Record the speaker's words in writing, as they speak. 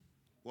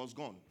was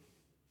gone.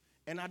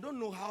 And I don't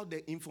know how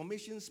the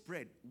information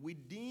spread.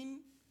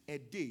 Within a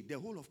day, the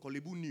whole of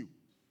Korle Bu knew.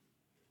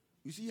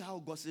 You see how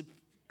gossip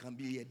can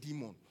be a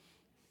demon.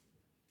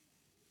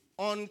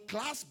 On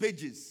class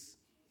pages,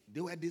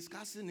 they were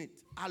discussing it.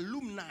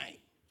 Alumni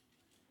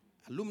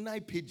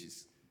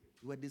pages,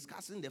 they were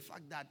discussing the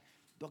fact that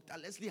Dr.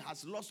 Leslie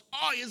has lost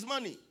all his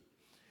money.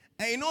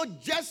 And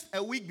just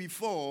a week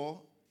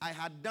before, I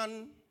had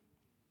done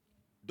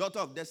Daughter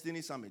of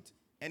Destiny Summit.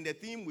 And the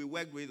theme we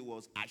worked with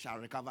was, I shall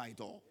recover it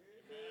all.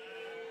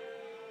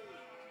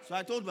 So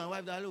I told my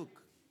wife that,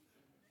 look,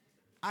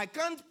 I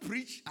can't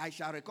preach, I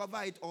shall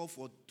recover it all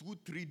for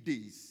 2-3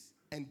 days.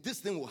 And this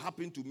thing will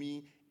happen to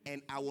me,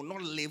 and I will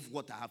not live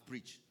what I have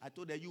preached. I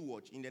told her, you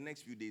watch, in the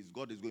next few days,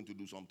 God is going to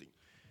do something.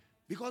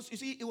 Because, you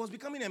see, it was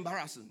becoming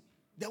embarrassing.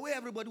 The way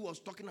everybody was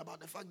talking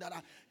about the fact that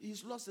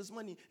he's lost his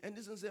money, and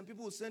this and that.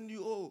 People will send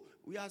you, oh,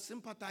 we are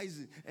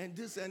sympathizing, and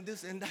this and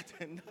this and that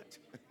and that.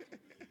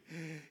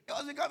 It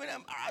was becoming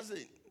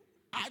embarrassing.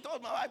 I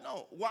told my wife,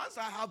 no, once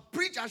I have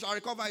preached, I shall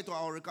recover it, or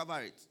I will recover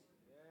it.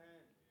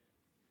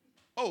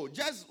 Oh,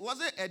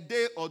 was it a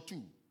day or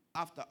two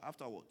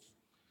afterwards?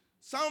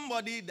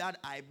 Somebody that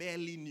I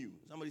barely knew,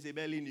 somebody say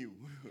barely knew,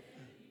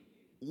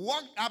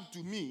 walked up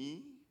to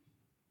me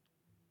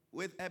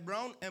with a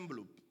brown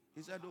envelope.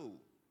 He said, oh,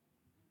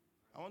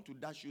 I want to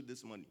dash you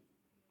this money.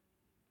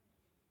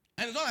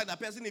 And it's not like the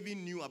person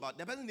even knew about,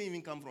 the person didn't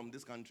even come from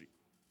this country.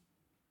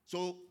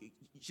 So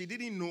she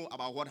didn't know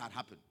about what had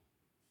happened.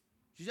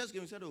 She just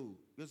came and said, oh,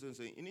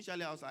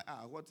 initially I was like,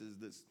 what is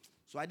this?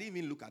 So I didn't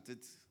even look at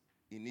it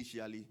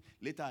initially.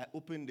 Later I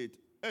opened it.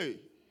 Hey,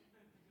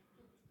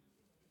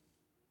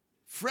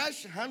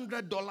 fresh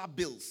 $100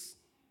 bills.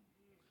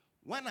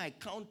 When I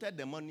counted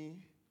the money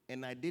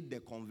and I did the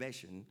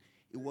conversion,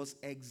 it was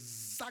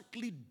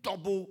exactly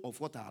double of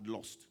what I had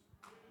lost.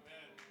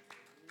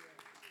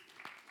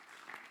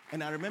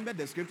 And I remember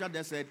the scripture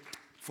that said,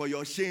 for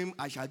your shame,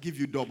 I shall give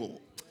you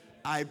double.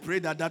 I pray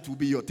that will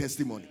be your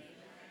testimony.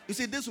 You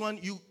see, this one,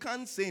 you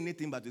can't say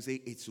anything but to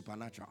say it's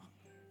supernatural.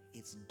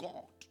 It's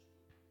God.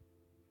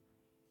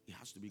 It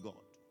has to be God.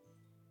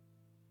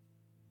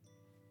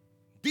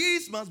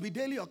 These must be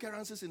daily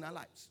occurrences in our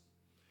lives.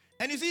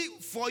 And you see,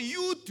 for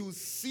you to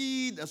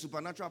see the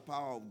supernatural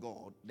power of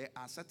God, there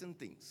are certain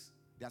things,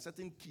 there are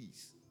certain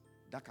keys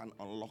that can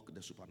unlock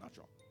the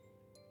supernatural.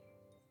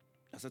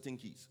 There are certain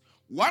keys.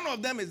 One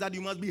of them is that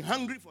you must be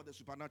hungry for the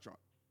supernatural.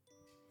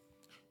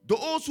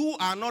 Those who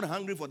are not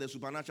hungry for the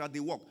supernatural, they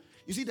walk.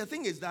 You see, the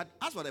thing is that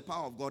as for the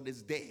power of God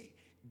is there.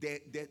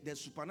 The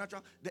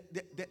supernatural,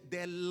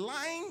 the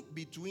line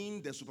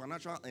between the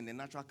supernatural and the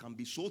natural can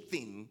be so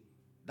thin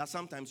that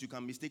sometimes you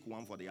can mistake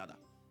one for the other.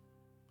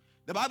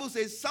 The Bible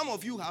says some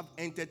of you have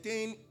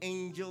entertained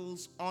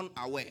angels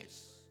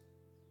unawares.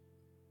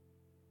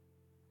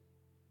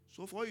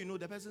 So for all you know,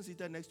 the person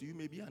seated next to you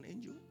may be an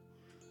angel.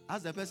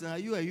 Ask the person, are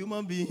you a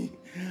human being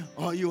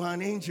or you are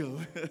an angel?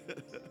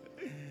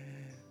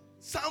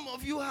 Some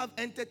of you have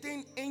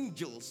entertained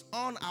angels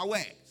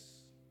unawares.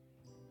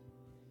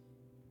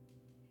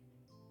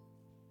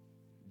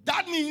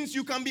 That means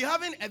you can be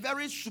having a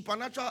very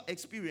supernatural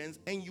experience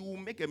and you will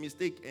make a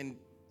mistake and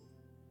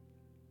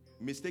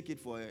mistake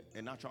it for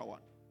a natural one.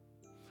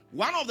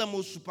 One of the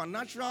most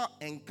supernatural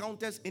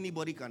encounters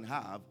anybody can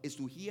have is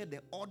to hear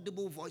the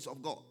audible voice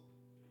of God.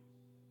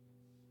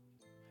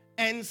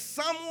 And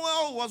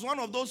Samuel was one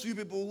of those few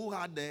people who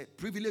had the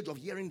privilege of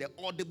hearing the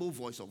audible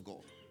voice of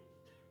God.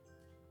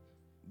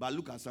 But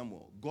look at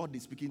Samuel. God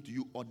is speaking to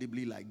you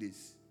audibly like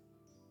this.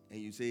 And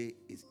you say,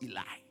 it's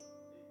Eli.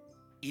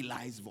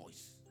 Eli's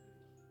voice.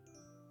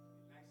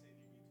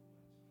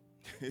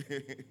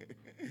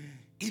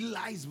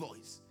 Eli's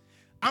voice.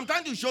 I'm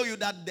trying to show you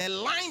that the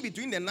line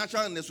between the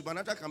natural and the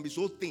supernatural can be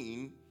so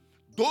thin.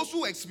 Those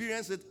who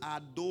experience it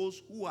are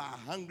those who are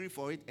hungry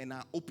for it and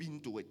are open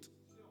to it.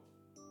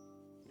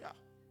 Yeah.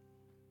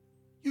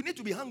 You need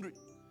to be hungry.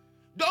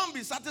 Don't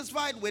be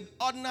satisfied with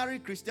ordinary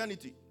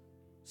Christianity.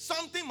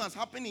 Something must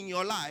happen in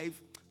your life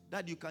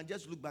that you can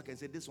just look back and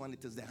say, this one,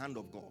 it is the hand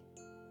of God.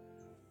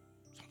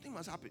 Something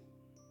must happen.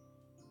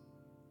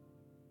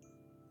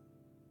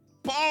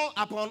 Paul,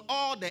 upon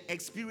all the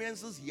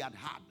experiences he had,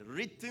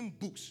 written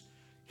books,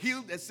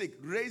 healed the sick,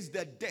 raised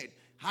the dead,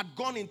 had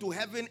gone into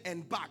heaven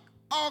and back,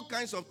 all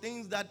kinds of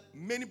things that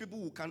many people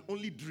who can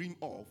only dream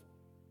of,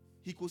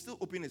 he could still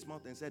open his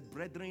mouth and said,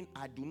 brethren,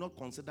 I do not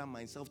consider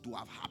myself to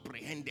have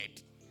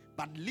apprehended,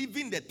 but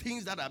leaving the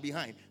things that are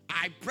behind,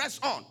 I press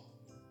on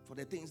for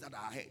the things that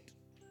are ahead.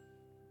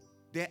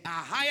 There are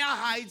higher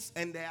heights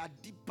and there are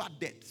deeper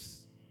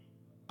depths.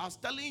 I was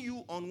telling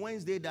you on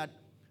Wednesday that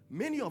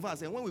many of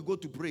us, and when we go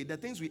to pray, the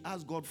things we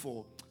ask God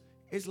for,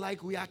 it's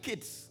like we are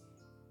kids.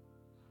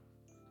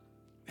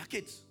 We are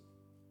kids.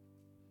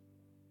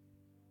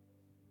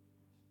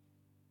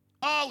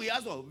 Oh, we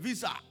ask for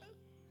visa,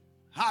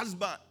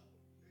 husband,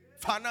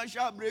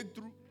 financial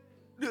breakthrough.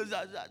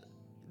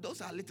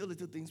 Those are little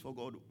things for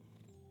God.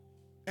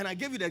 And I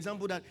gave you the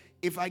example that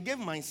if I gave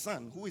my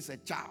son, who is a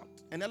child,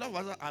 and a lot of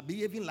us are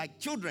behaving like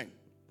children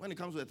when it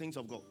comes to the things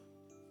of God,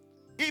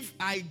 If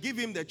I give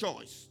him the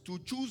choice to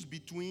choose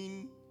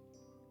between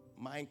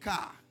my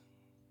car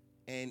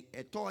and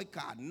a toy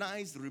car,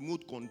 nice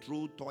remote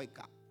control toy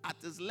car, at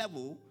his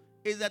level,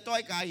 is the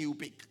toy car he will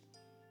pick.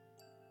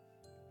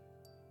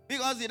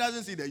 Because he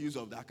doesn't see the use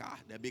of that car,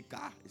 the big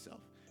car itself.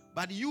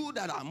 But you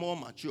that are more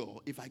mature,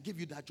 if I give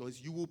you that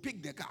choice, you will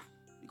pick the car.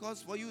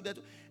 Because for you, that.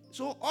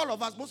 So all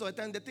of us, most of the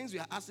time, the things we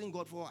are asking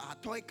God for are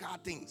toy car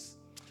things.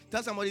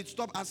 Tell somebody to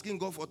stop asking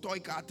God for toy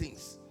car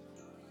things.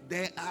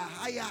 There are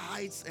higher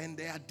heights and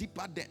there are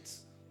deeper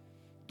depths.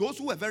 Those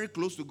who were very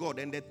close to God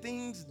and the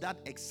things that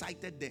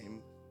excited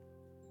them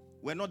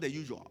were not the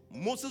usual.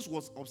 Moses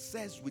was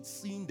obsessed with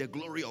seeing the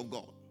glory of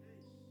God.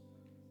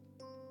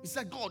 He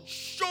said, God,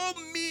 show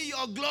me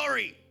your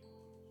glory.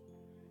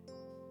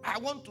 I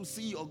want to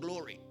see your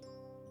glory.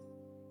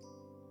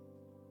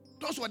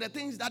 Those were the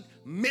things that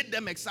made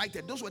them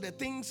excited. Those were the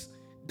things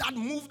that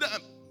moved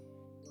them.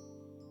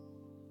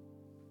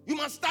 You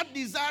must start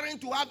desiring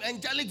to have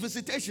angelic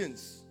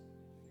visitations.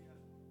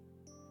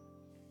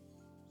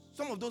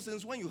 Some of those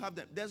things, when you have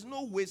them, there's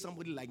no way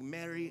somebody like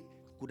Mary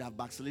could have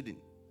backslidden.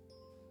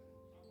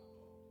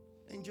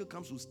 Angel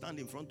comes to stand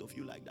in front of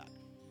you like that.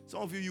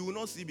 Some of you will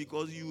not see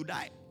because you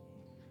die.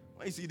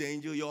 When you see the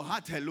angel, your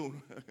heart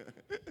alone.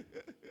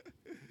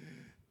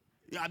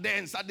 You are there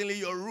and suddenly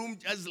your room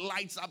just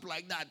lights up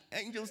like that.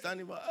 Angel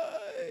standing by.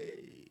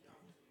 Hey.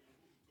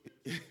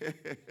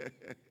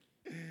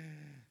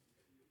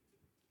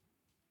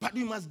 But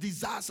we must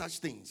desire such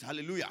things.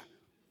 Hallelujah.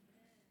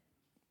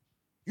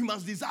 You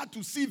must desire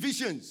to see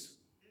visions.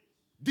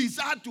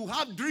 Desire to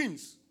have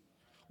dreams.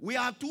 We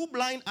are too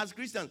blind as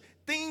Christians.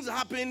 Things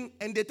happen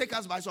and they take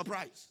us by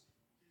surprise.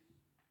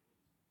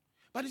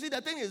 But you see,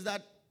 the thing is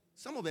that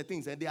some of the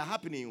things, they are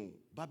happening,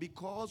 but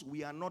because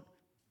we are not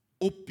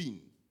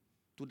open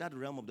to that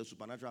realm of the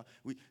supernatural,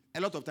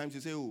 a lot of times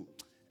you say, oh,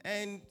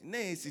 and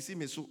ne sisi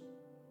me so,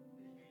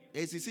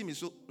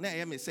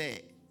 ne me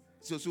say,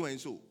 so and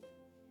so.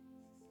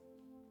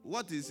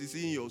 What is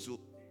sisi in your soul?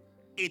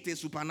 It is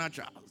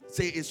supernatural.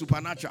 Say it's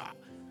supernatural.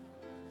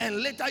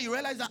 And later you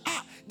realize that,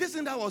 this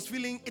thing that I was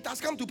feeling, it has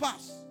come to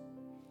pass.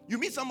 You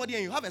meet somebody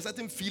and you have a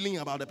certain feeling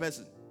about the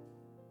person.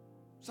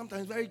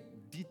 Sometimes very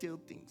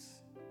detailed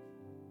things.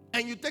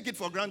 And you take it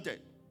for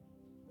granted.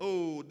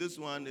 Oh, this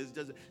one is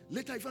just...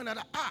 Later you find out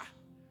that,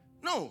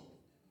 no,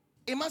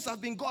 it must have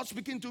been God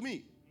speaking to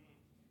me.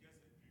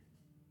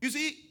 You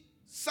see,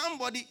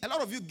 a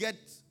lot of you get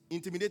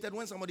intimidated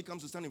when somebody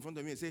comes to stand in front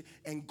of me and say,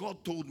 and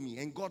God told me,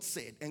 and God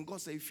said,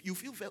 you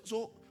feel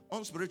so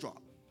unspiritual.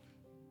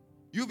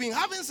 You've been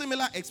having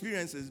similar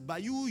experiences,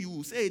 but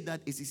you say that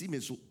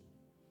it's so.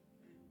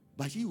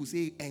 But he will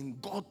say,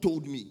 and God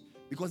told me.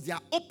 Because they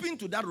are open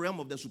to that realm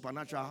of the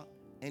supernatural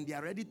and they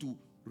are ready to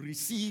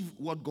receive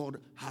what God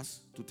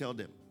has to tell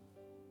them.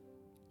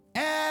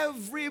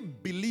 Every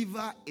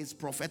believer is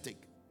prophetic.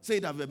 Say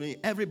it after me.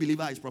 Every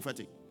believer is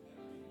prophetic.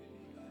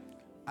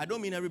 I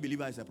don't mean every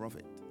believer is a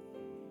prophet.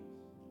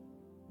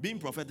 Being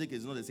prophetic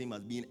is not the same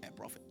as being a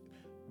prophet.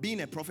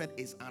 Being a prophet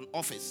is an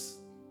office.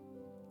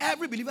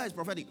 Every believer is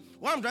prophetic.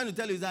 What I'm trying to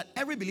tell you is that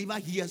every believer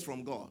hears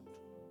from God.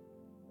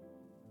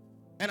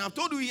 And I've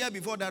told you here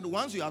before that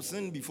once you have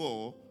sinned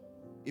before,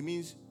 it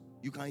means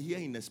you can hear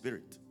in the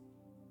spirit.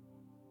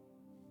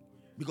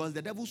 Because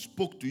the devil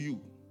spoke to you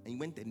and you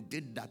went and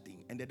did that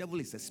thing. And the devil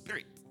is a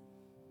spirit.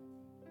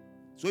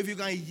 So if you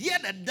can hear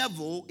the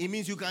devil, it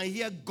means you can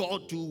hear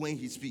God too when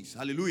he speaks.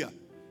 Hallelujah.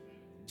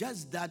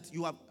 Just that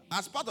you have,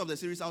 as part of the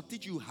series, I'll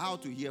teach you how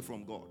to hear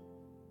from God.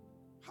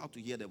 How to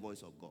hear the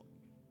voice of God.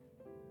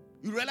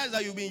 You realize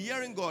that you've been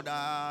hearing God,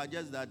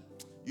 just that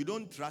you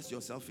don't trust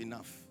yourself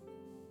enough.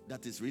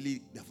 That is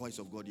really the voice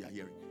of God you are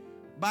hearing.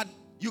 But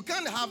you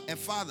can't have a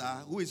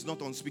father who is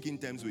not on speaking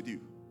terms with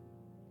you.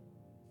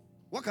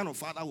 What kind of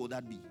father would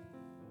that be?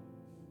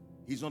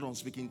 He's not on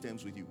speaking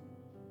terms with you.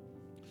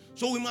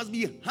 So we must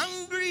be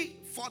hungry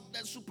for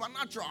the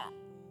supernatural.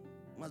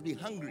 We must be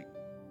hungry.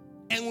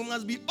 And we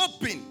must be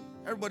open.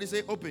 Everybody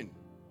say open.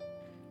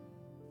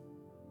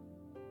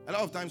 A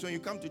lot of times when you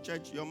come to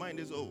church, your mind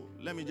is, oh,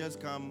 let me just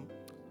come,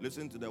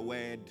 listen to the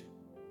word,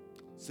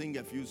 sing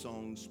a few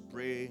songs,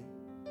 pray,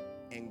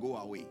 and go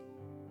away.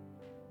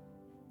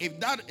 If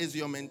that is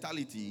your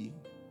mentality,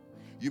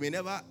 you may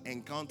never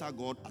encounter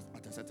God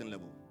at a certain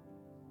level.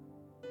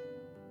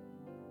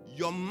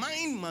 Your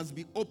mind must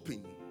be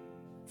open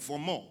for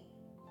more.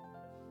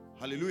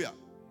 Hallelujah.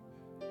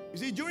 You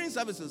see, during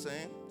services,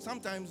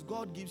 sometimes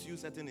God gives you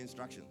certain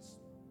instructions.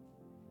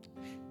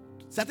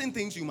 Certain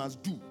things you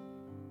must do.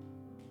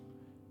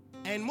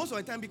 And most of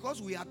the time, because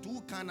we are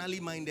too carnally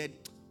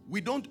minded,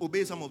 we don't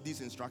obey some of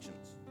these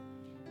instructions.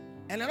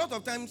 And a lot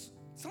of times,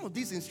 some of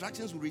these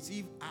instructions we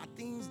receive are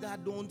things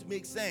that don't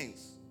make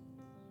sense.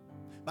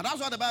 But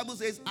that's what the Bible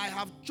says, I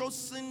have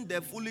chosen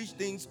the foolish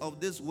things of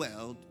this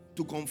world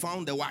to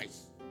confound the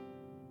wise.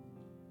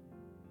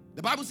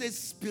 The Bible says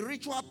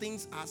spiritual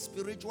things are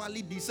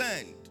spiritually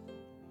discerned.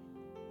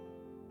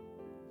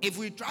 If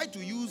we try to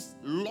use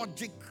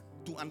logic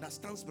to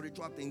understand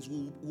spiritual things,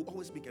 we'll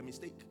always make a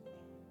mistake.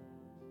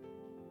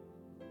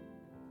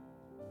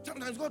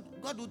 Sometimes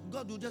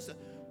God will just say,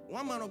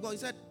 One man of God, he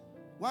said,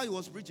 while he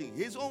was preaching,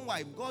 his own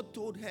wife, God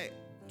told her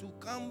to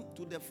come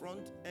to the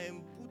front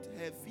and put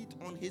her feet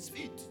on his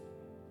feet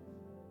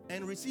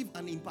and receive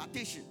an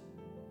impartation.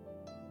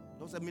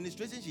 There was a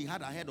ministration she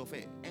had ahead of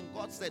her, and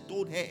God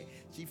told her,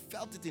 she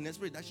felt it in her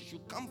spirit that she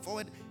should come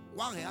forward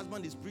while her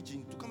husband is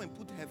preaching to come and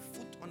put her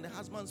foot on the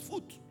husband's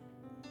foot.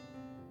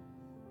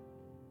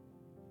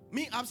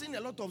 Me, I've seen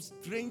a lot of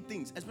strange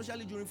things,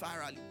 especially during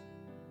fire rally.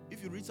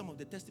 If you read some of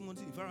the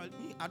testimonies in fire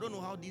rally, I don't know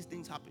how these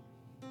things happen.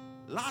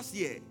 Last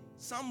year,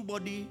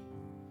 somebody,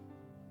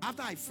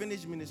 after I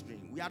finished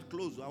ministering, we had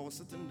closed. I was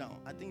sitting down.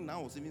 I think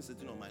now I was even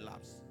sitting on my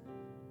laps.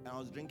 And I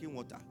was drinking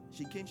water.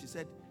 She came, she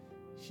said,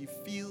 she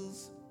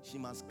feels she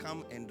must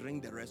come and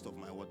drink the rest of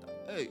my water.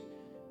 Hey,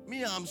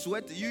 me, I'm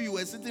sweating. You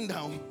were sitting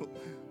down.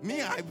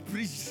 Me, I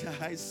preached.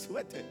 I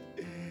sweated.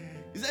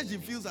 He said she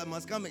feels she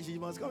must come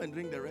and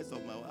drink the rest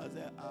of my water. I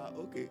said,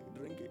 okay,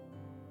 drink it.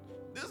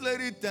 This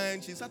lady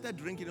turned, she started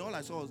drinking. All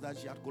I saw was that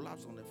she had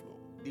collapsed on the floor.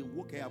 They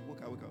woke her up.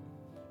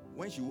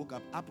 When she woke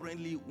up,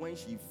 apparently when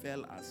she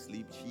fell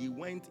asleep, she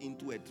went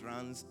into a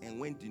trance and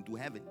went into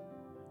heaven.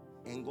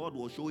 And God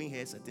was showing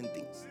her certain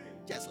things.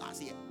 Just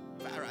last year,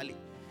 virally.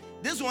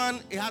 This one,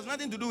 it has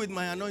nothing to do with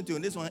my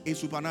anointing. This one is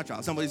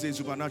supernatural. Somebody say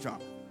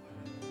supernatural.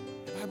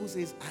 The Bible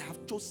says, I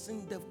have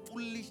chosen the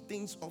foolish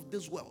things of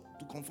this world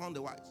to confound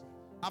the wise.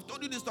 I've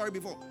told you this story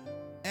before.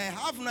 A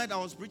half night I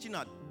was preaching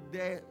at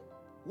the,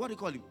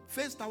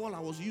 face towel I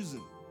was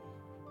using.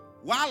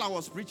 While I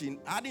was preaching,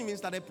 I hadn't even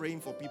started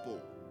praying for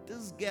people.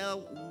 This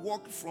girl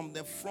walked from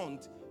the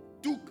front,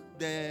 took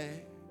the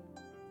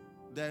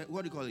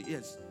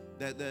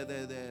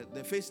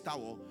face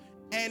towel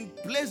and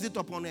placed it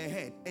upon her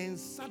head. And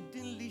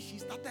suddenly she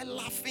started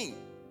laughing.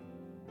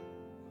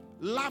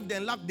 Laughed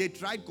and laughed. They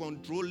tried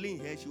controlling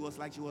her. She was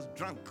like she was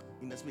drunk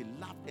in the spirit.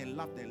 Laughed and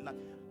laughed and laughed.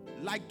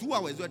 Like 2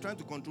 hours, they were trying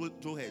to control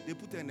her. They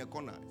put her in a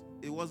corner.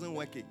 It wasn't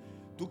working.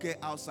 Took her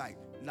outside.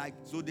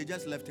 So they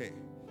just left her.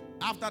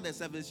 After the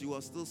service, she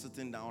was still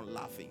sitting down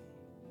laughing.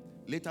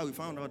 Later, we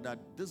found out that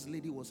this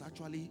lady was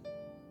actually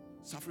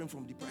suffering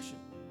from depression.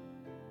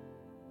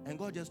 And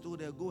God just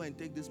told her, go and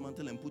take this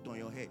mantle and put on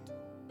your head.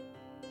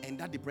 And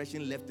that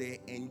depression left her,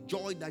 and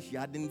joy that she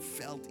hadn't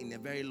felt in a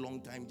very long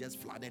time just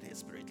flooded her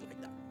spirit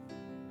like that.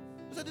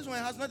 So this one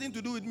has nothing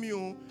to do with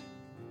me,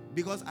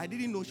 because I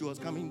didn't know she was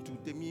coming to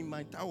take me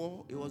my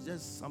towel. It was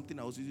just something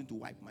I was using to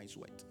wipe my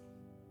sweat.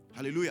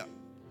 Hallelujah.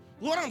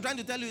 What I'm trying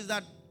to tell you is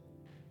that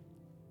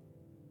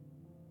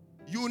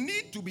you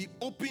need to be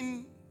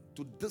open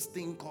to this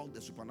thing called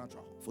the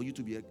supernatural for you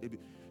to be able.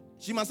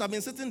 She must have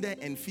been sitting there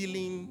and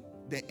feeling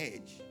the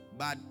edge,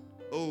 but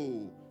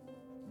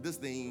this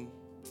thing,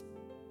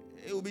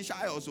 it will be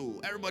shy also.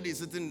 Everybody is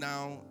sitting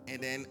down,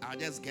 and then I'll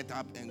just get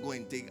up and go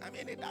and take.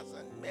 It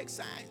doesn't make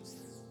sense.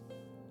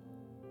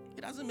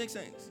 It doesn't make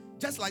sense.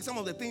 Just like some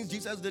of the things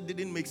Jesus did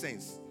didn't make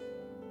sense.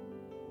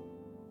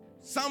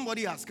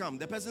 Somebody has come.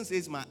 The person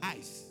says, my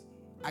eyes,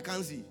 I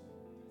can't see.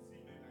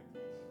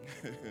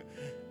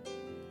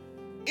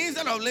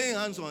 Instead of laying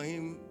hands on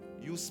him,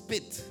 you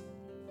spit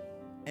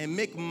and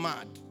make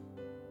mud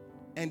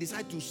and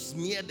decide to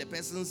smear the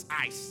person's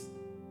eyes.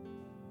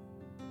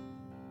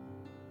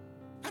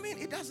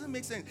 It doesn't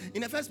make sense.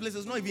 In the first place,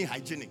 it's not even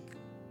hygienic.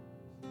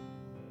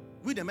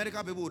 We, the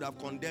medical people, would have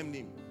condemned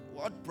him.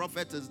 What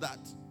prophet is that?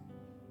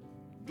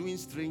 Doing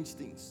strange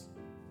things.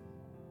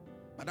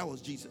 But that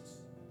was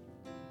Jesus.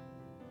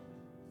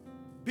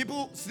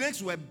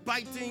 Snakes were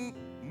biting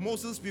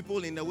Moses'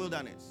 people in the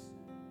wilderness.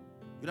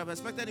 You'd have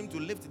expected him to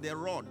lift the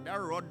rod. That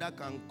rod that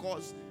can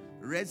cause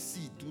Red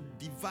Sea to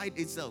divide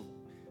itself.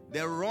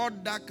 The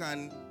rod that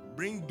can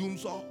bring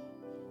doomsday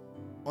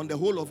on the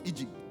whole of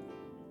Egypt.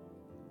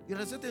 You'd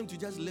have expected him to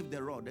just lift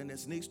the rod, and the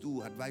snakes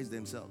too advise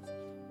themselves.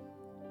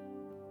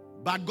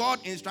 But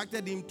God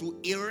instructed him to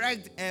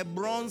erect a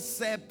bronze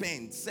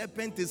serpent.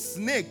 Serpent is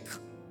snake.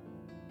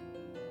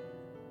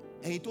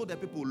 And he told the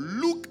people,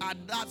 look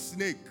at that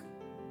snake.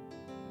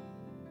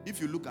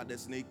 If you look at the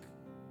snake,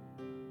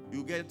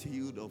 you get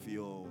healed of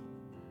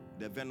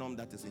the venom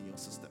that is in your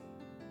system.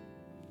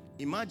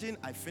 Imagine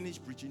I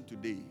finished preaching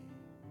today,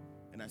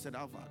 and I said,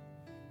 Alpha,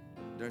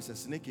 there's a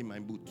snake in my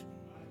boot.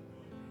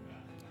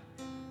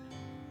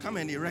 Come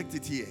and erect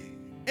it here.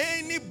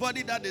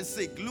 Anybody that is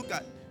sick, look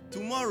at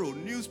tomorrow,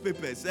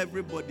 newspapers,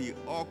 everybody,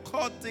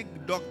 occultic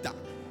doctor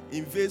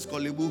invades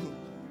Kolebu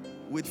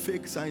with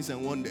fake signs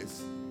and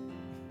wonders.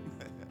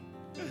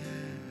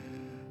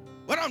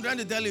 What I'm trying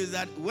to tell you is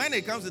that when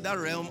it comes to that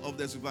realm of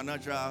the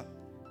supernatural,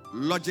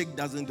 logic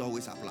doesn't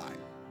always apply.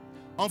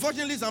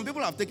 Unfortunately, some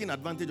people have taken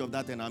advantage of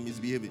that and are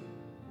misbehaving.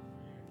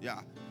 Yeah.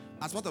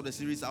 As part of the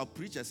series, I'll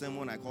preach a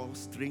sermon I call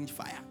Strange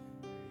Fire.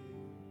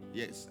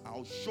 Yes,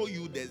 I'll show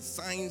you the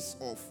signs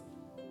of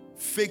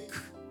fake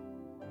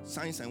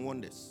signs and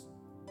wonders.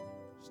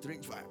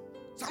 Strange fire.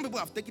 Some people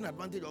have taken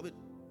advantage of it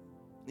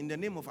in the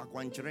name of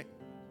Akwanchere,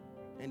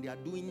 and they are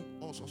doing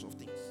all sorts of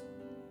things.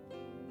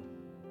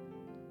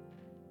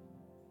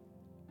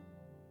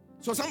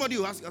 So somebody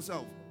will ask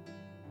yourself,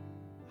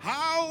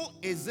 how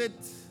is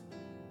it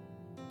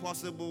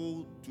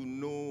possible to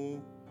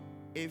know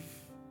if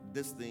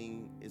this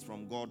thing is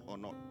from God or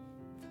not.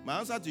 My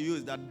answer to you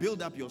is that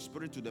build up your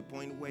spirit to the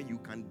point where you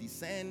can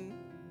discern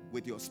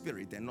with your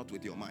spirit and not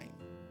with your mind.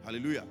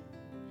 Hallelujah.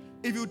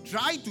 If you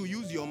try to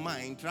use your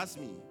mind, trust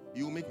me,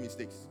 you will make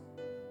mistakes.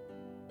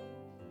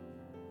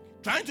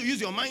 Trying to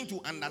use your mind to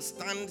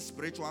understand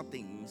spiritual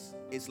things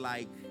is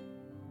like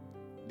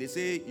they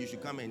say you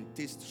should come and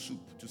taste soup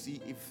to see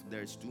if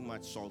there's too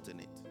much salt in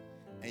it.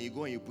 And you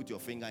go and you put your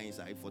finger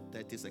inside for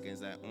 30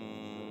 seconds, like,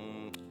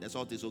 the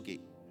salt is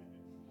okay.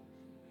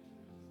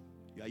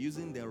 You are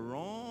using the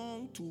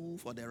wrong tool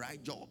for the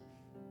right job.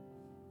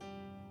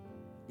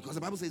 Because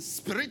the Bible says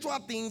spiritual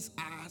things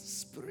are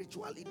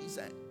spiritually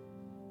discerned.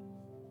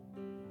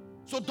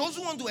 So those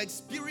who want to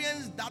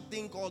experience that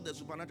thing called the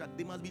supernatural,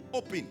 they must be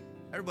open.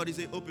 Everybody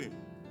say open.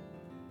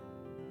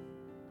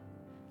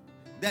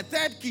 The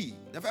third key,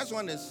 the first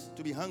one is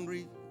to be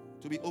hungry,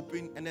 to be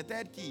open. And the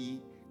third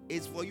key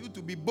is for you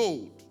to be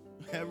bold.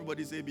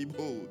 Everybody say be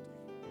bold.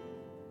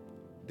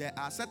 There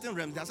are certain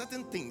realms, there are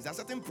certain things, there are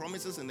certain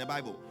promises in the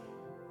Bible.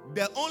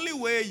 The only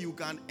way you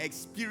can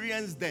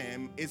experience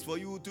them is for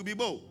you to be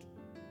bold.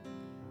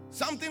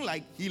 Something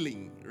like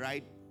healing,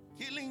 right?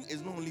 Healing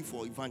is not only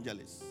for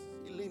evangelists.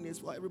 Healing is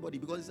for everybody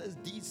because it says,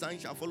 these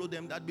signs shall follow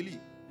them that believe.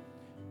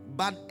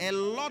 But a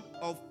lot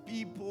of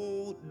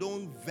people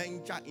don't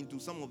venture into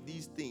some of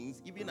these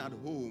things, even at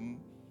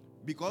home,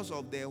 because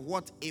of the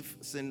what if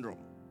syndrome.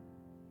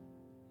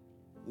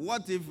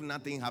 What if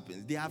nothing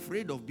happens? They are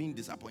afraid of being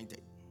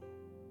disappointed.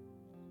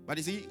 But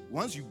you see,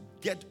 once you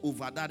get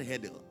over that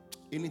hurdle,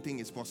 anything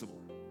is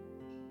possible.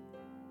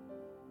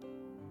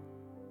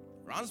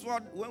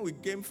 Ransford, when we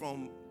came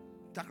from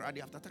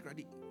Takrady, after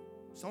Takrady,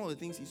 some of the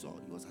things he saw,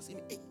 he was asking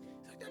me, hey,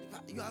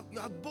 you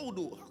are bold.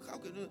 Oh. How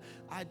can you?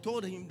 I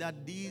told him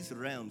that these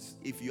realms,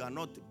 if you are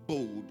not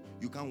bold,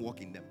 you can't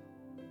walk in them.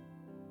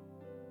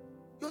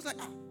 He was like,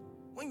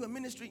 when you were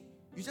ministering,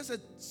 you just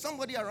said,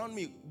 somebody around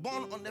me,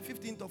 born on the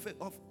 15th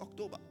of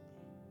October.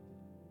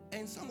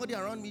 And somebody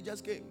around me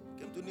just came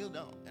to kneel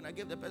down, and I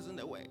gave the person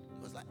the word.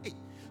 He was like, hey,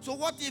 so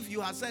what if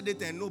you had said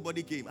it and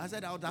nobody came? I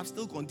said, I would have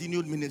still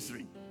continued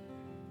ministry.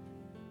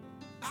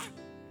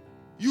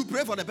 You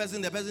pray for the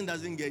person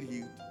doesn't get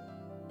healed.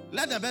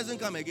 Let the person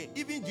come again.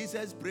 Even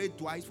Jesus prayed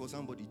twice for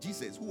somebody.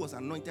 Jesus, who was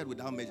anointed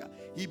without measure.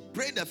 He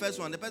prayed the first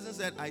one. The person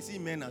said, I see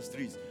men as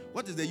trees.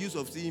 What is the use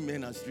of seeing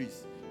men as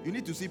trees? You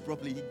need to see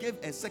properly. He gave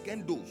a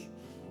second dose.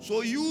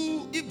 So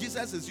if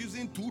Jesus is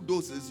using 2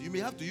 doses, you may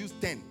have to use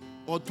 10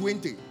 or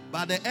 20.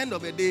 But at the end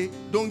of the day,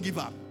 don't give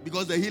up.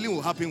 Because the healing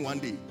will happen one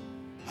day.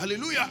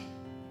 Hallelujah.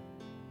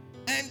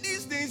 And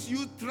these things,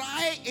 you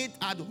try it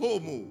at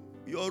home. Oh.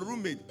 Your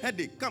roommate,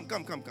 headache, come,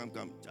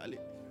 Charlie.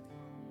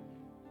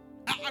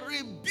 I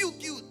rebuke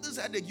you. This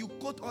headache, you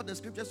quote all the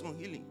scriptures on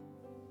healing.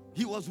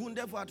 He was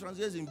wounded for our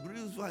transgression,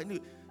 bruised for our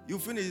iniquity. You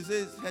finish, he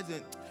says,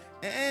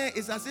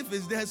 it's as if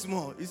it's there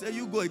small. He said,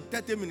 you go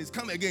 30 minutes,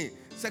 come again.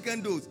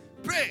 Second dose,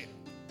 pray.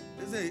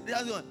 They say,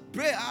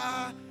 pray.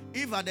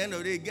 If at the end of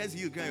the day it gets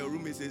healed, your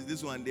roommate says,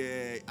 this one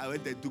there, I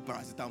went and took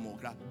paracetamol.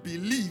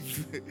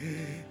 Believe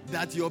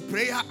that your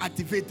prayer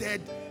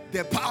activated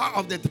the power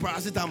of the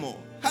paracetamol.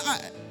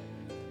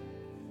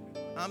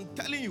 I'm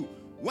telling you,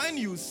 when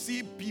you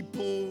see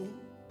people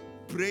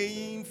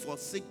praying for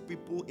sick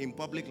people in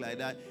public like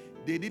that,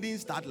 they didn't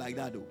start like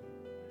that though.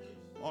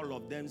 All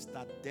of them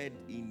started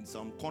in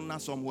some corner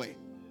somewhere.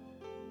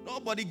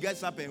 Nobody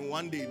gets up and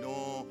one day,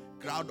 no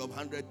crowd of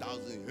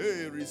 100,000,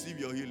 hey, receive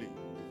your healing.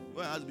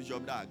 Go and ask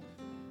Bishop Dag.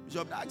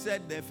 Bishop Dag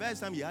said the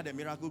first time he had a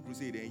miracle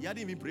crusade, he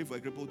hadn't even prayed for a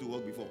cripple to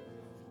walk before.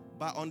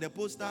 But on the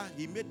poster,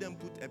 he made them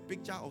put a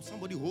picture of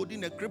somebody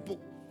holding a cripple.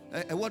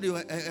 What do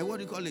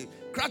you call it?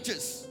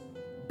 Crutches.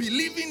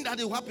 Believing that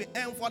it will happen.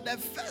 And for the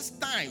first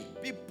time,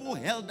 people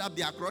held up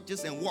their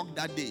crutches and walked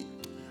that day.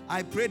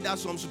 I pray that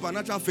some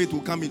supernatural faith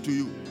will come into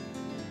you.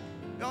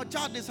 Your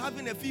child is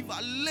having a fever.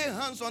 Lay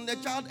hands on the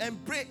child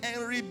and pray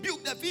and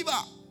rebuke the fever.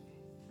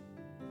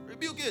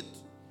 Rebuke it.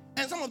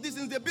 And some of these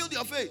things, they build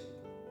your faith.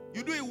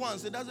 You do it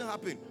once, it doesn't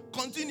happen.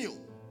 Continue.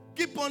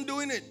 Keep on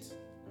doing it.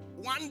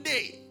 One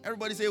day,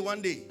 everybody say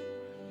one day,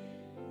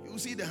 you will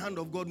see the hand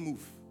of God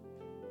move.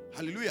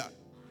 Hallelujah.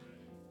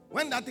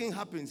 When that thing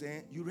happens,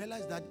 you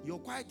realize that your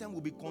quiet time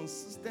will be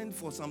consistent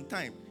for some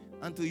time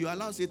until you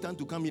allow Satan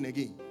to come in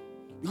again.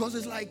 Because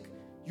it's like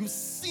you've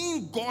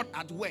seen God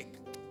at work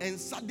and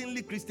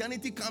suddenly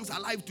Christianity comes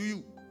alive to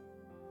you.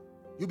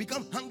 You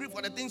become hungry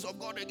for the things of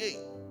God again.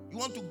 You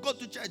want to go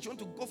to church. You want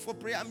to go for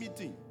prayer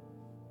meeting.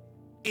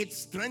 It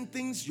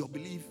strengthens your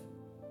belief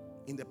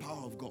in the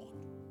power of God.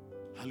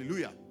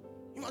 Hallelujah.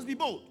 You must be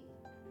bold.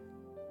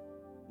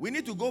 We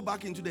need to go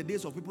back into the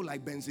days of people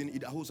like Benson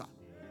Idahosa.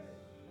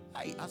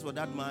 I asked for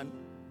that man.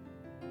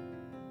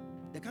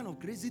 The kind of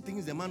crazy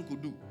things the man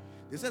could do.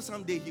 They said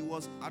someday he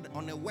was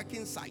on a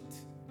working site.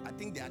 I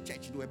think their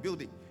church, they were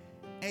building.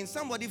 And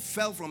somebody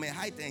fell from a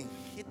height and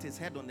hit his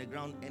head on the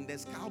ground, and the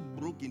skull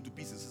broke into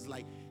pieces. It's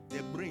like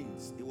the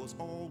brains, it was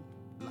all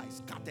like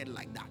scattered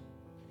like that.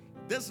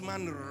 This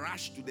man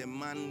rushed to the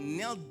man,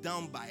 knelt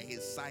down by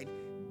his side,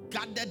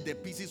 gathered the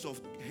pieces of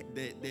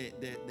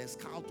the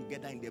skull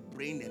together in the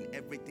brain and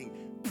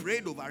everything,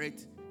 prayed over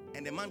it,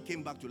 and the man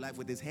came back to life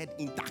with his head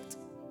intact.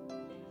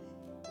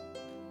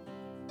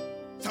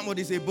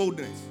 Somebody say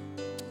boldness.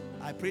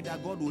 I pray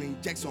that God will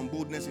inject some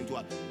boldness into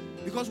us,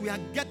 because we are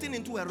getting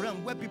into a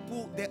realm where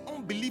people, their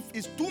unbelief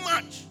is too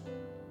much.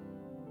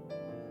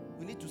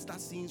 We need to start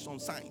seeing some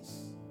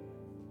signs.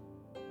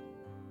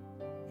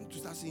 We need to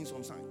start seeing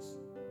some signs.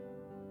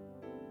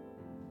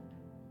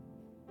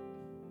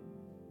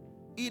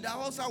 Ida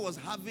Hausa was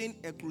having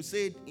a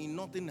crusade in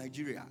northern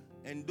Nigeria,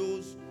 and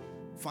those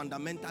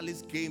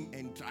fundamentalists came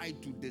and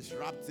tried to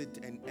disrupt it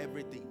and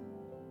everything.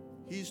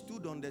 He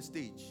stood on the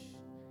stage.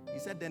 He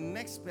said, the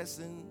next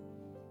person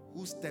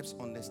who steps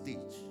on the stage,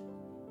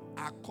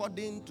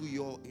 according to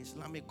your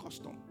Islamic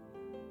custom,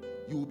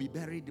 you will be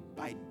buried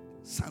by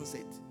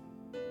sunset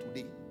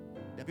today.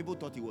 The people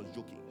thought he was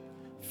joking.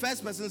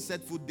 First person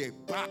set foot there,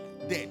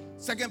 dead.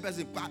 Second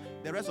person,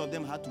 the rest of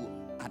them had to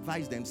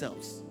advise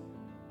themselves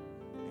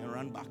and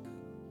run back.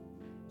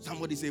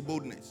 Somebody say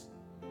boldness.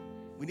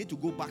 We need to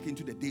go back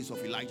into the days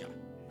of Elijah.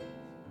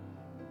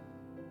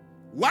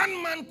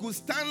 One man could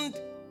stand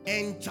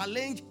and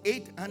challenge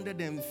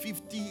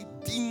 850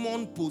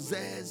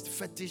 demon-possessed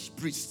fetish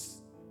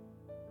priests.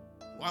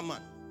 One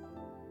man.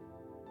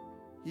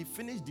 He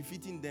finished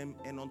defeating them,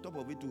 and on top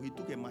of it, he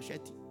took a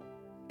machete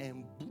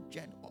and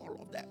butchered all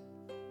of them.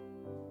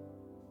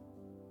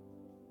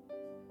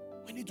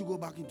 We need to go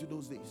back into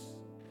those days.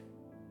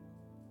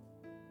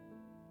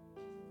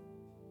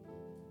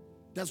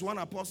 There's one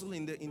apostle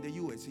in the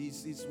U.S.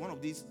 He's one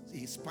of these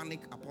Hispanic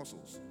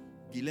apostles,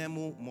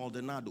 Guillermo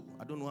Maldonado.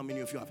 I don't know how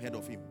many of you have heard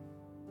of him.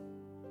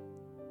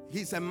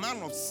 He's a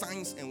man of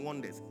signs and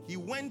wonders. He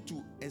went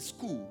to a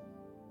school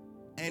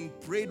and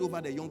prayed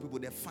over the young people.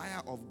 The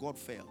fire of God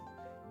fell.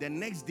 The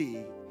next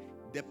day,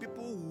 the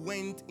people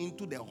went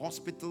into the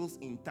hospitals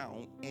in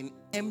town and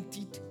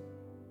emptied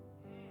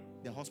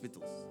the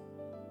hospitals.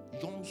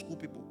 Young school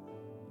people,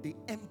 they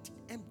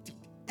emptied.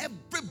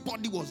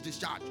 Everybody was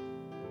discharged.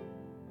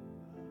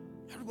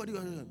 Everybody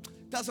was,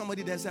 tell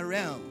somebody there's a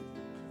realm.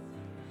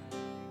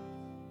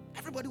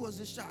 Everybody was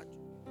discharged.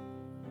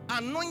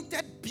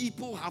 Anointed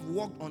people have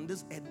walked on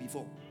this earth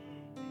before.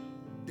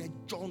 The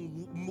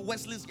John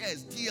Wesley's,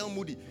 yes, D.L.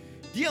 Moody.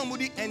 D.L.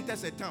 Moody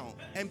enters a town,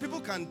 and people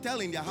can tell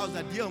in their house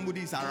that D.L.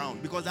 Moody is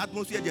around because the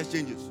atmosphere just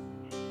changes.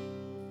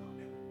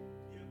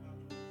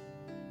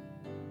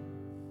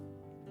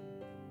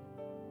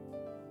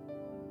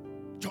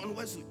 John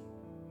Wesley.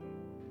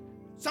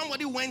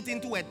 Somebody went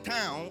into a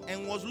town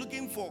and was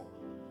looking for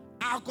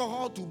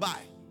alcohol to buy.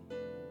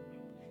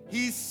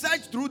 He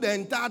searched through the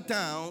entire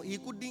town. He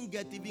couldn't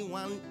get even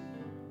 1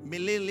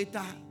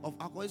 milliliter of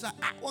alcohol. He said,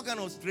 what kind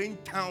of strange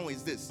town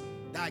is this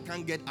that I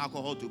can't get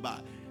alcohol to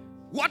buy?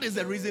 What is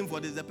the reason for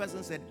this? The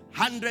person said,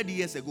 100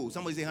 years ago.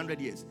 Somebody say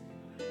 100 years.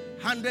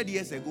 100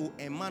 years ago,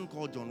 a man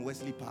called John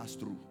Wesley passed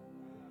through.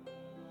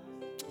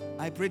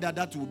 I pray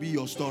that will be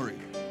your story.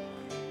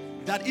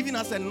 That even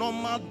as a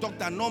normal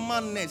doctor,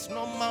 normal nurse,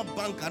 normal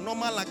banker,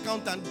 normal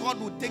accountant, God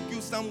will take you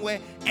somewhere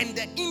and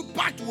the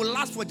impact will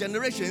last for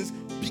generations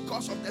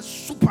because of the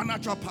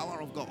supernatural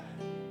power of God.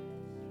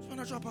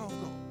 Supernatural power of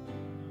God.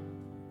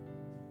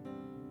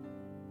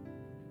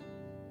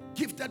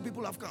 Gifted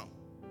people have come.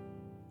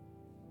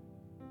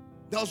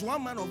 There was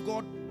one man of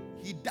God,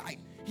 he died.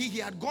 He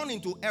had gone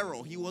into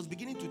error. He was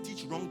beginning to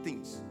teach wrong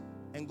things.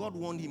 And God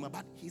warned him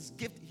about his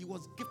gift. He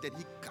was gifted.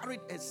 He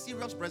carried a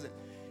serious presence.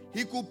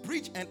 He could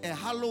preach and a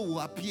halo will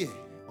appear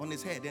on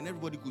his head and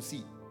everybody could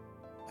see.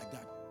 Like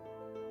that.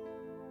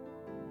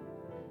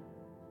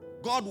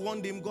 God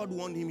warned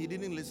him. He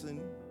didn't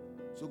listen.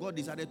 So God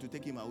decided to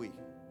take him away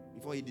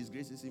before he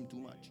disgraces him too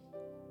much.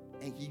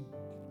 And he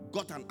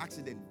got an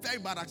accident, very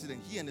bad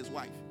accident, he and his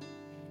wife.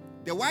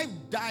 The wife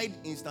died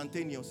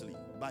instantaneously,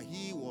 but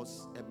he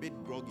was a bit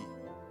groggy.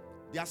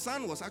 Their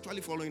son was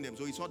actually following them,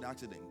 so he saw the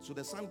accident. So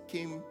the son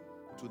came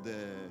to the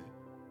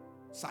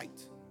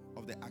site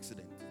of the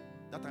accident.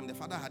 That time the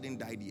father hadn't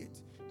died yet.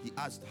 He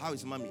asked, how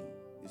is mommy?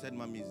 He said,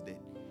 mommy is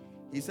dead.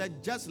 He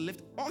said, just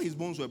lift, all his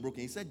bones were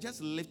broken. He said,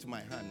 just lift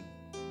my hand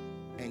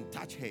and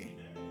touch her.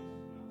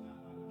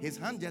 His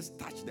hand just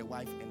touched the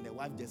wife and the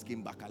wife just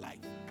came back alive.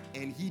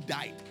 And he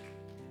died.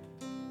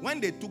 When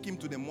they took him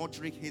to the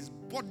mortuary, his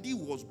body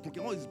was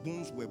broken. All his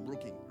bones were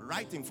broken.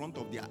 Right in front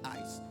of their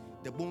eyes.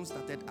 The bones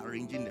started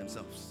arranging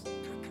themselves.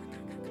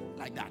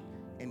 Like that.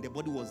 And the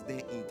body was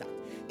there intact.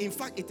 In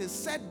fact, it is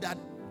said that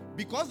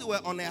because they were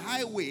on a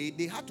highway,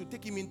 they had to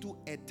take him into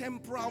a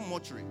temporal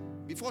mortuary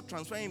before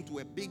transferring him to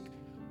a big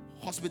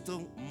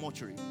hospital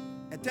mortuary.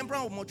 A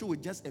temporal mortuary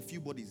with just a few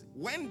bodies.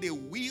 When they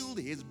wheeled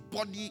his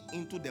body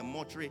into the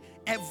mortuary,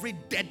 every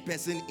dead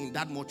person in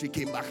that mortuary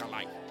came back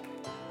alive.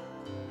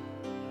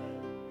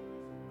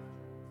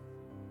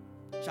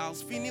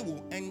 Charles Finney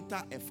will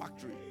enter a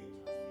factory,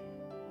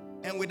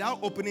 and without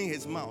opening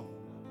his mouth,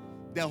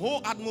 the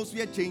whole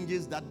atmosphere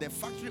changes, that the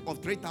factory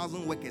of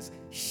 3,000 workers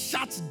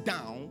shuts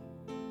down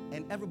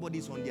and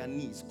everybody's on their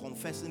knees,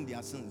 confessing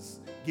their sins,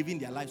 giving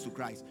their lives to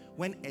Christ,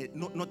 when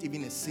not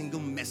even a single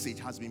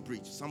message has been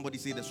preached. Somebody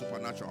say the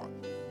supernatural.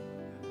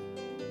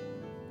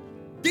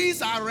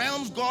 These are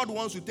realms God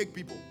wants to take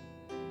people.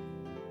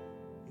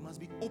 You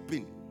must be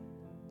open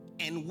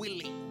and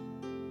willing.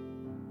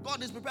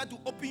 God is prepared to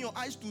open your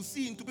eyes to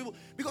see into people.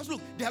 Because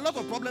look, there are a lot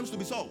of problems to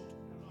be solved.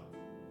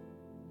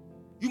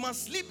 You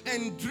must sleep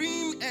and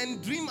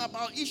dream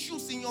about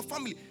issues in your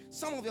family.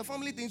 Some of your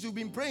family things you've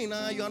been praying,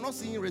 you are not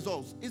seeing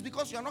results. It's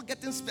because you are not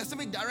getting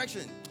specific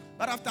direction.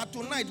 But after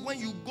tonight, when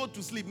you go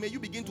to sleep, may you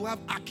begin to have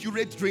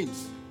accurate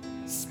dreams,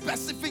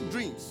 specific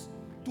dreams,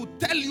 to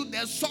tell you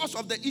the source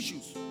of the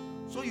issues,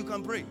 so you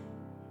can pray.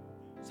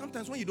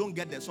 Sometimes when you don't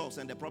get the source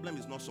and the problem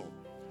is not solved.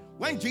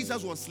 When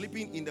Jesus was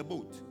sleeping in the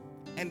boat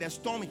and the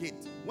storm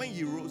hit, when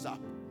he rose up,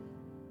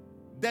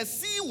 the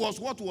sea was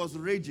what was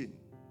raging.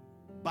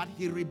 But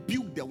he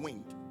rebuked the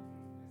wind.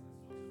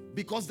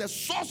 Because the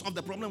source of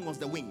the problem was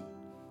the wind.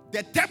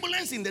 The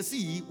turbulence in the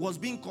sea was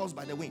being caused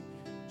by the wind.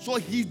 So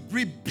he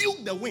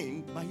rebuked the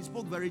wind, but he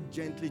spoke very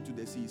gently to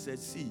the sea. He said,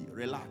 sea,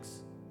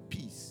 relax,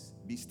 peace,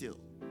 be still.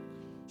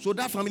 So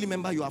that family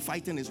member you are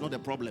fighting is not a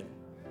problem.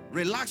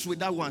 Relax with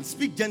that one.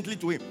 Speak gently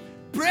to him.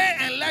 Pray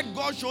and let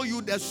God show you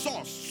the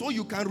source so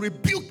you can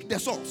rebuke the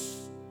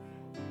source.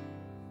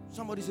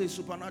 Somebody say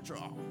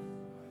supernatural.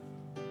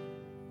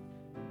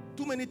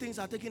 Too many things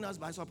are taking us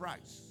by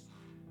surprise.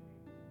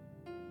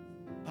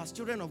 As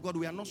children of God,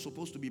 we are not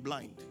supposed to be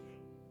blind.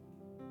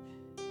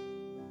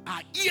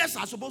 Our ears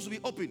are supposed to be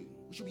open.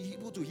 We should be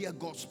able to hear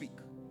God speak.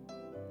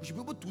 We should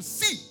be able to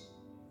see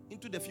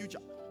into the future.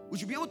 We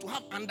should be able to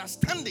have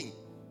understanding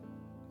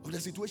of the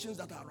situations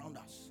that are around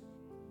us.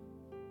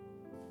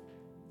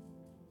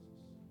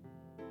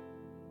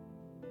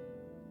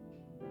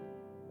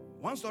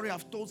 One story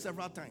I've told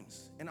several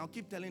times, and I'll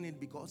keep telling it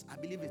because I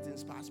believe it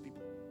inspires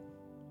people.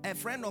 A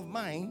friend of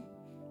mine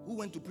who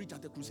went to preach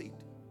at a crusade.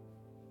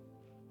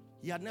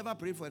 He had never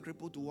prayed for a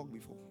cripple to walk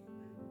before.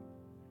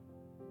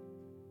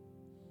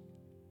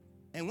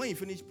 And when he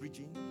finished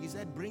preaching, he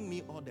said, bring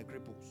me all the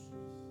cripples.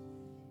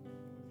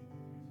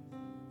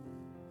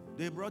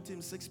 They brought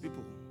him 6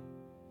 people.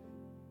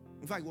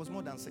 In fact, it was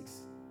more than 6.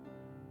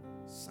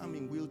 Some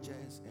in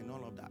wheelchairs and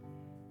all of that.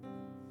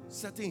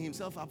 Setting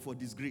himself up for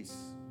disgrace.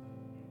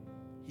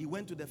 He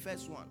went to the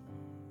first one,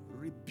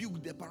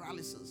 rebuked the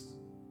paralysis.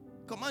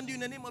 Command you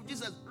in the name of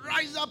Jesus,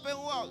 rise up and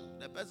walk.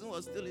 The person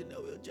was still in the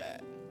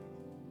wheelchair.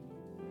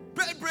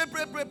 Pray.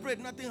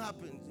 Nothing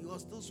happened. He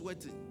was still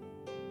sweating.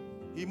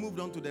 He moved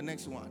on to the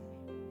next one.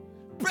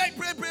 Pray.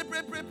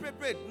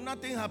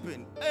 Nothing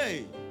happened.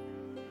 Hey.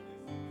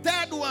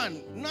 Third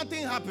one,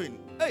 nothing happened.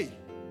 Hey.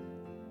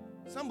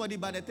 Somebody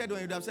by the third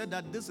one would have said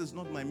that this is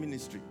not my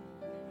ministry.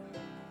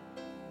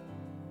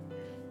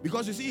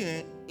 Because you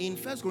see, in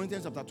 1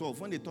 Corinthians chapter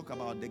 12, when they talk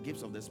about the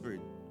gifts of the Spirit,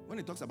 when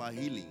it talks about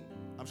healing,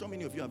 I'm sure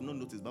many of you have not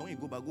noticed, but when you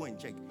go back, go and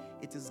check.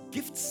 It is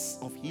gifts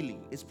of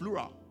healing. It's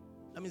plural.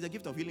 That means the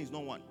gift of healing is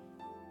not one.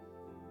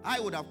 I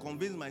would have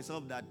convinced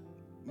myself that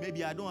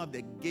maybe I don't have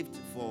the gift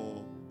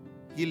for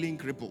healing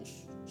cripples.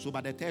 So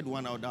by the third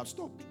one, I would have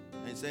stopped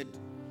and said,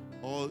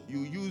 or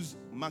you use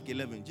Mark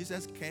 11.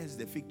 Jesus cursed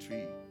the fig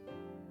tree,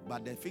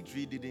 but the fig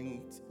tree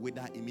didn't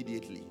wither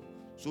immediately.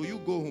 So you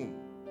go home.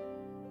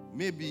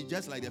 Maybe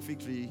just like the fig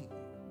tree,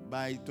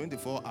 by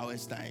 24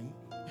 hours time,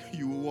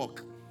 you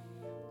walk.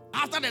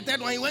 After the third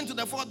one, he went to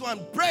the fourth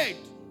one, prayed.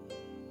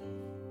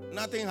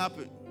 Nothing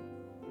happened.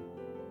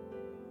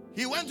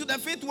 He went to the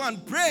fifth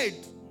one,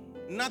 prayed.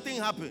 Nothing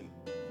happened.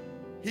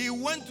 He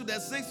went to the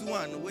sixth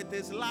one with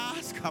his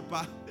last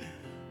kappa,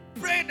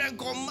 prayed and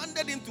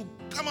commanded him to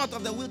come out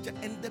of the wheelchair.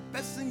 And the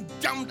person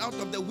jumped out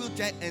of the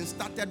wheelchair and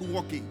started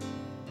walking.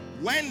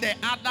 When the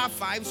other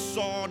 5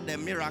 saw the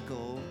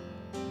miracle,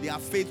 their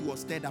faith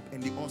was stirred up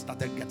and they all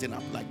started getting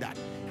up like that.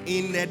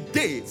 In a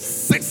day,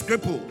 6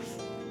 cripples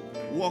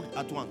walked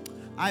at once.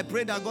 I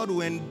pray that God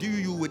will endue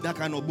you with that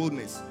kind of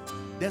boldness.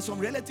 There's some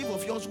relative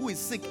of yours who is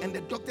sick and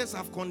the doctors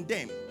have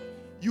condemned.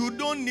 You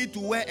don't need to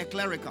wear a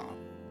clerical.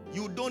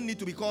 You don't need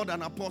to be called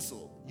an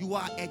apostle. You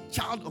are a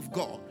child of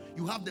God.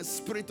 You have the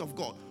Spirit of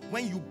God.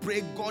 When you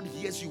pray, God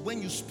hears you.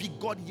 When you speak,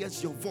 God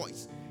hears your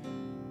voice.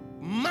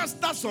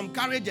 Master some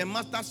courage and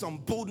master some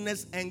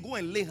boldness and go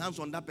and lay hands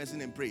on that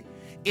person and pray.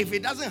 If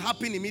it doesn't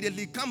happen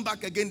immediately, come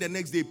back again the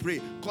next day,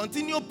 pray.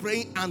 Continue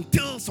praying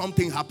until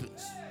something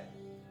happens.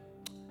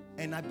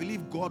 And I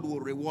believe God will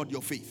reward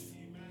your faith.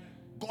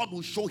 God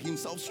will show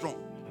himself strong.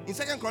 In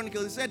 2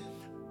 Chronicles, it said,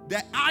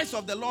 the eyes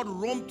of the Lord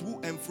roam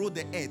through and through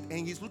the earth,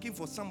 and he's looking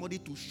for somebody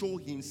to show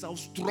himself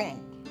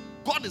strong.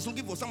 God is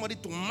looking for somebody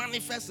to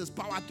manifest his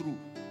power through.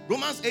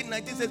 Romans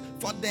 8:19 says,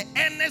 for the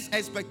earnest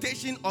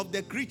expectation of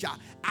the creature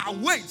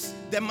awaits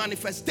the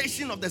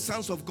manifestation of the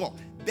sons of God.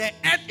 The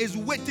earth is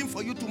waiting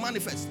for you to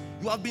manifest.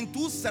 You have been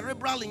too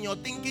cerebral in your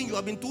thinking. You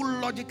have been too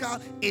logical.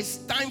 It's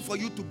time for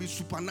you to be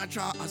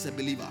supernatural as a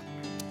believer.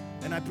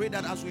 And I pray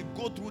that as we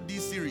go through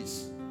this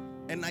series,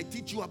 and I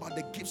teach you about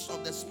the gifts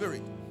of the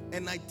Spirit,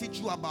 and I teach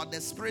you about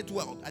the spirit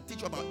world, I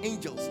teach you about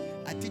angels,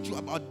 I teach you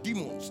about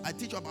demons, I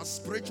teach you about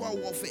spiritual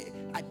warfare,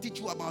 I teach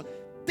you about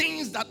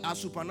things that are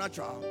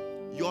supernatural,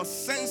 your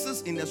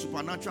senses in the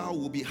supernatural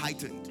will be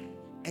heightened,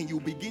 and you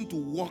begin to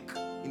walk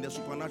in the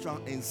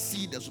supernatural and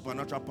see the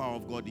supernatural power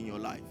of God in your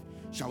life.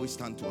 Shall we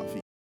stand to our feet?